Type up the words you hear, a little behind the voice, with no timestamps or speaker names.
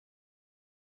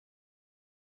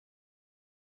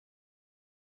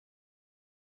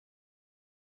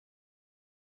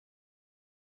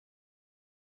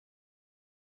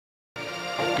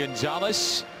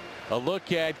Gonzalez. A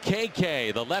look at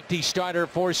KK, the lefty starter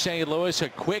for St. Louis, a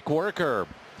quick worker.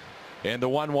 And the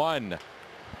 1-1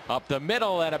 up the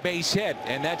middle and a base hit,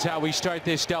 and that's how we start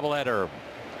this doubleheader.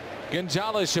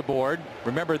 Gonzalez aboard.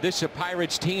 Remember, this is a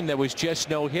Pirates team that was just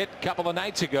no hit a couple of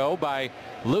nights ago by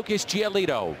Lucas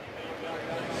Giolito.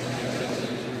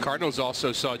 Cardinals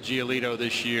also saw Giolito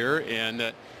this year,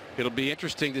 and it'll be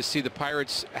interesting to see the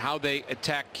Pirates how they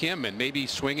attack Kim, and maybe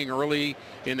swinging early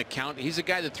in the count. He's a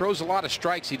guy that throws a lot of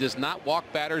strikes. He does not walk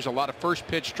batters, a lot of first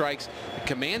pitch strikes. The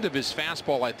command of his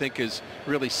fastball, I think, has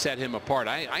really set him apart.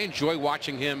 I enjoy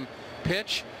watching him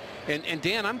pitch. And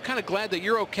Dan, I'm kind of glad that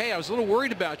you're okay. I was a little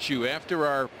worried about you after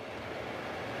our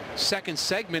second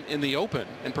segment in the open,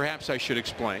 and perhaps I should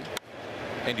explain.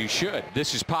 And you should.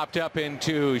 This is popped up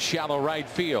into shallow right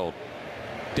field.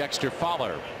 Dexter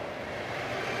Fowler.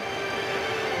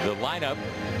 The lineup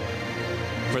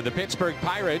for the Pittsburgh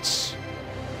Pirates.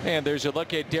 And there's a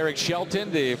look at Derek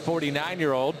Shelton, the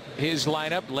 49-year-old. His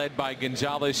lineup led by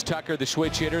Gonzalez, Tucker, the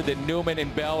switch hitter, then Newman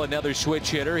and Bell, another switch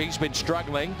hitter. He's been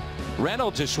struggling.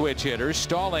 Reynolds, a switch hitter.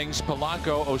 Stallings,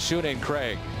 Polanco, Osuna, and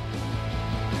Craig.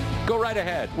 Go right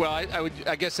ahead. Well,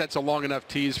 I guess that's a long enough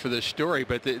tease for this story,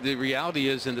 but the reality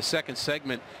is, in the second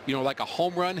segment, you know, like a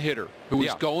home run hitter who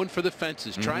is going for the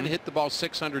fences, trying to hit the ball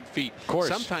 600 feet. Of course.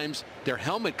 Sometimes their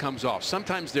helmet comes off.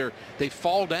 Sometimes they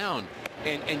fall down.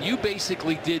 And you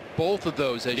basically did both of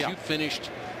those as you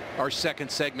finished our second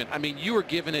segment. I mean, you were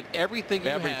giving it everything you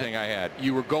had. Everything I had.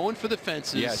 You were going for the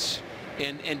fences. Yes.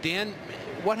 And Dan,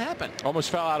 what happened?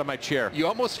 Almost fell out of my chair. You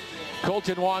almost...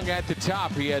 Colton Wong at the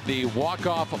top. He had the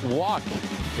walk-off walk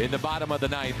in the bottom of the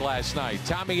ninth last night.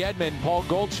 Tommy Edman, Paul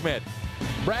Goldschmidt,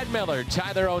 Brad Miller,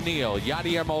 Tyler O'Neill,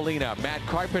 Yadier Molina, Matt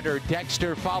Carpenter,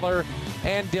 Dexter Fowler,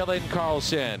 and Dylan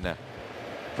Carlson.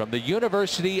 From the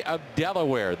University of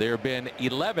Delaware, there have been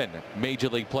 11 Major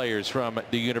League players from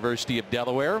the University of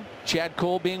Delaware, Chad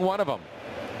Cole being one of them.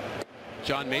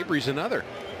 John Mabry's another.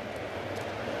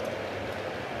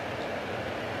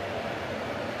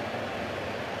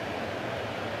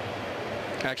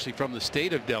 Actually from the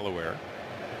state of Delaware.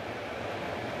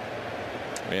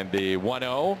 And the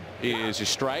 1-0 is a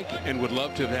strike. And would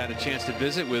love to have had a chance to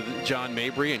visit with John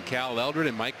Mabry and Cal Eldred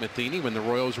and Mike Matheny when the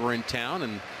Royals were in town.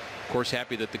 And of course,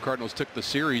 happy that the Cardinals took the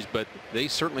series, but they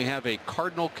certainly have a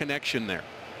Cardinal connection there.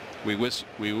 We wish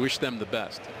them the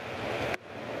best.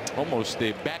 Almost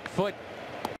the back foot